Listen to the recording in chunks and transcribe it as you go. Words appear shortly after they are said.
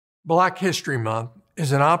Black History Month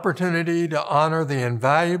is an opportunity to honor the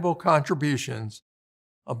invaluable contributions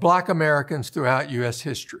of Black Americans throughout U.S.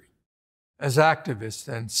 history, as activists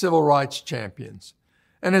and civil rights champions,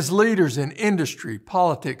 and as leaders in industry,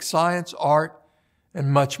 politics, science, art,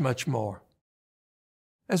 and much, much more.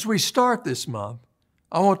 As we start this month,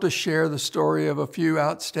 I want to share the story of a few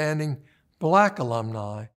outstanding Black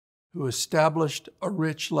alumni who established a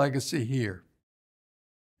rich legacy here.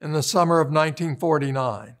 In the summer of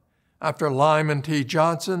 1949, after Lyman T.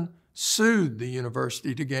 Johnson sued the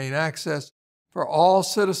university to gain access for all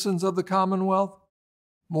citizens of the Commonwealth,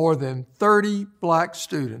 more than 30 Black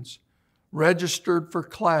students registered for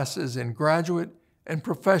classes in graduate and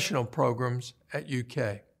professional programs at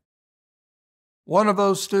UK. One of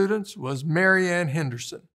those students was Mary Ann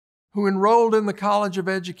Henderson, who enrolled in the College of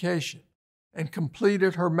Education and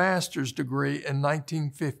completed her master's degree in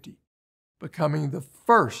 1950, becoming the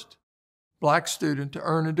first Black student to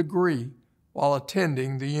earn a degree while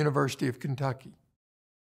attending the University of Kentucky.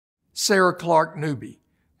 Sarah Clark Newby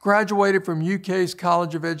graduated from UK's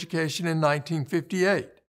College of Education in 1958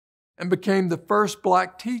 and became the first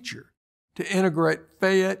Black teacher to integrate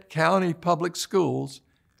Fayette County Public Schools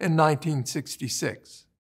in 1966.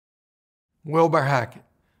 Wilbur Hackett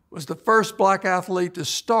was the first Black athlete to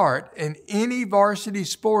start in any varsity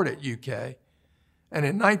sport at UK, and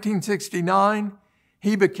in 1969,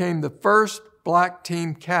 he became the first Black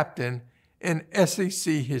team captain in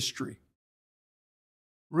SEC history.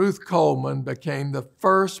 Ruth Coleman became the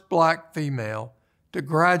first Black female to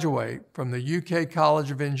graduate from the UK College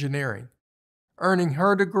of Engineering, earning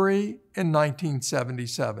her degree in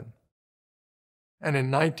 1977. And in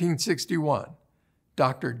 1961,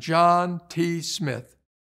 Dr. John T. Smith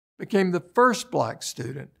became the first Black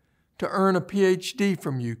student to earn a PhD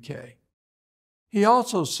from UK. He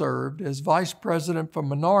also served as Vice President for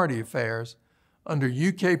Minority Affairs under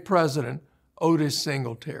UK President Otis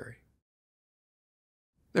Singletary.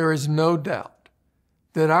 There is no doubt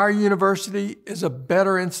that our university is a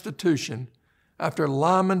better institution after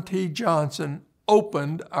Lyman T. Johnson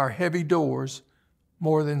opened our heavy doors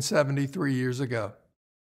more than 73 years ago.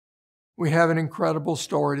 We have an incredible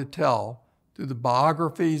story to tell through the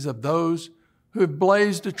biographies of those who have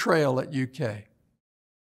blazed a trail at UK.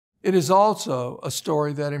 It is also a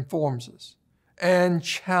story that informs us and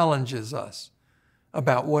challenges us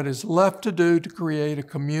about what is left to do to create a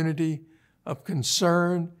community of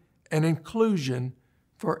concern and inclusion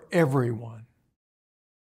for everyone.